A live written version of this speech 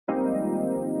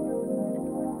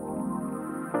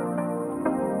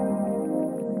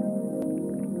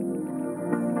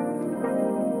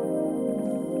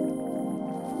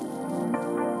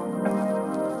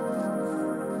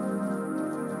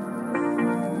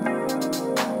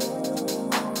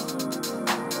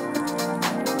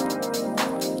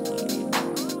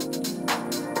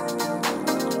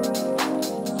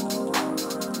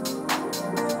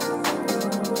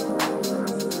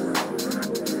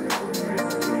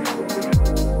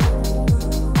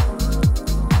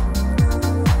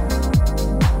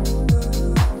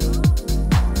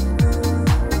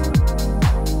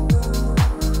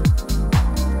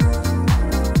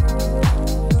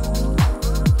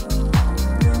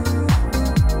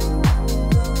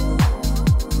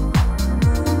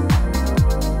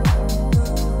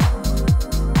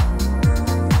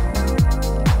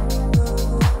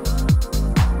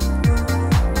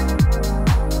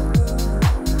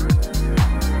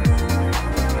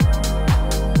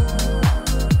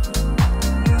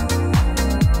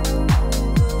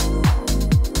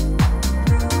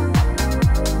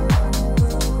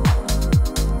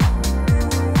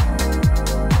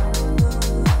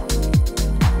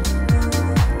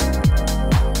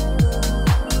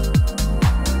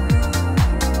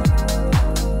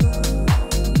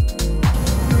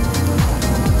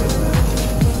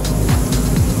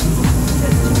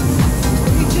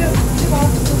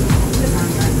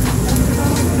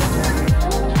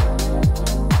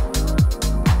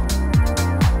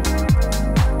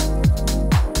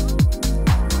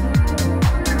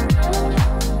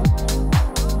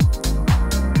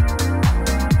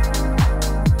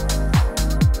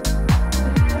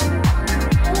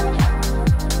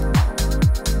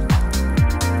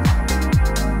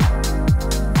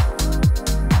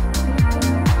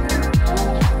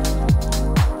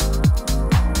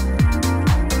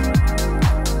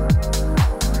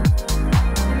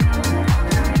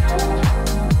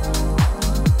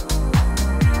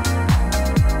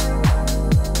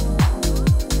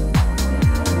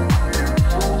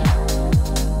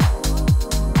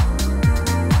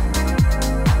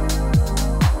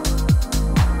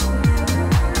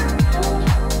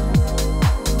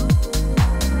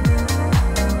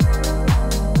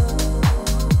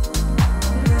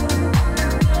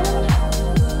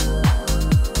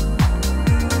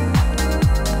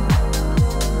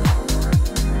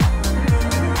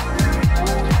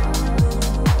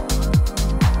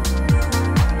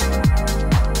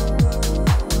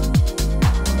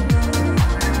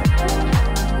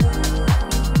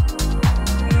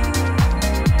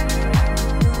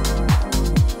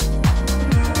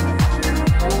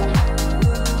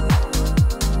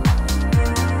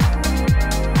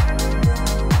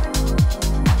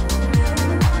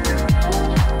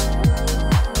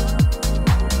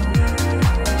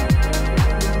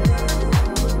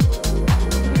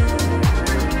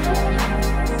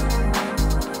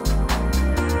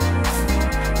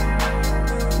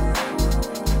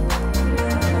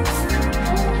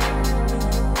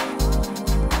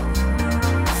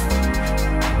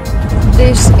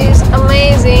This is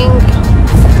amazing.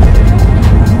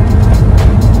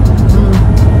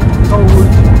 So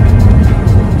good.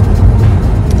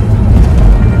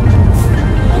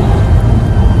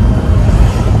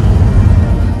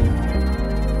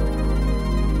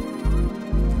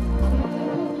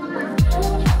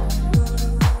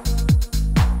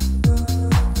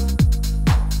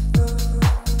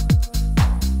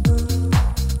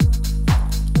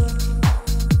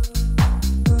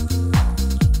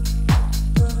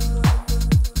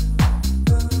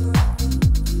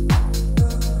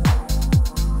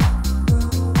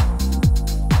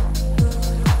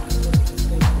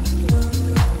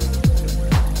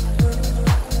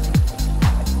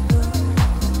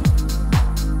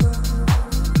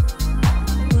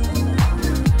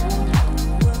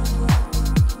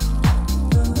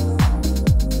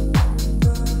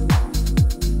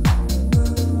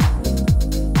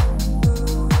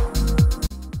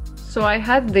 So I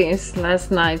had this last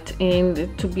night,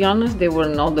 and to be honest, they were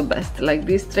not the best. Like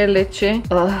this tres leche,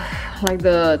 like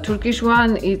the Turkish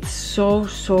one, it's so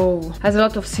has a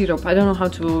lot of syrup. I don't know how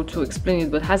to explain it,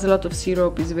 but has a lot of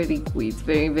syrup. It's very good, it's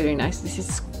very nice. This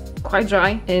is quite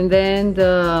dry. And then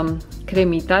the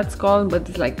cremita it's called, but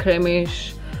it's like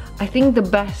cremish. I think the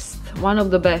best, one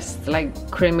of the best, like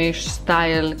cremish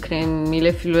style creme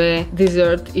millefeuille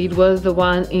dessert, it was the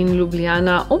one in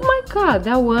Ljubljana. Oh my god,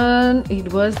 that one,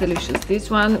 it was delicious. This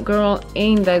one, girl,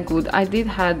 ain't that good. I did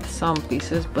had some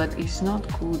pieces, but it's not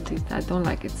good. I don't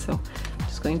like it, so I'm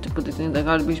just going to put it in the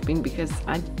garbage bin because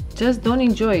I just don't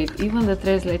enjoy it. Even the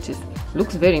tres leches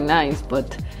looks very nice,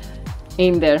 but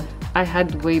in there I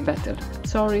had way better.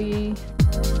 Sorry.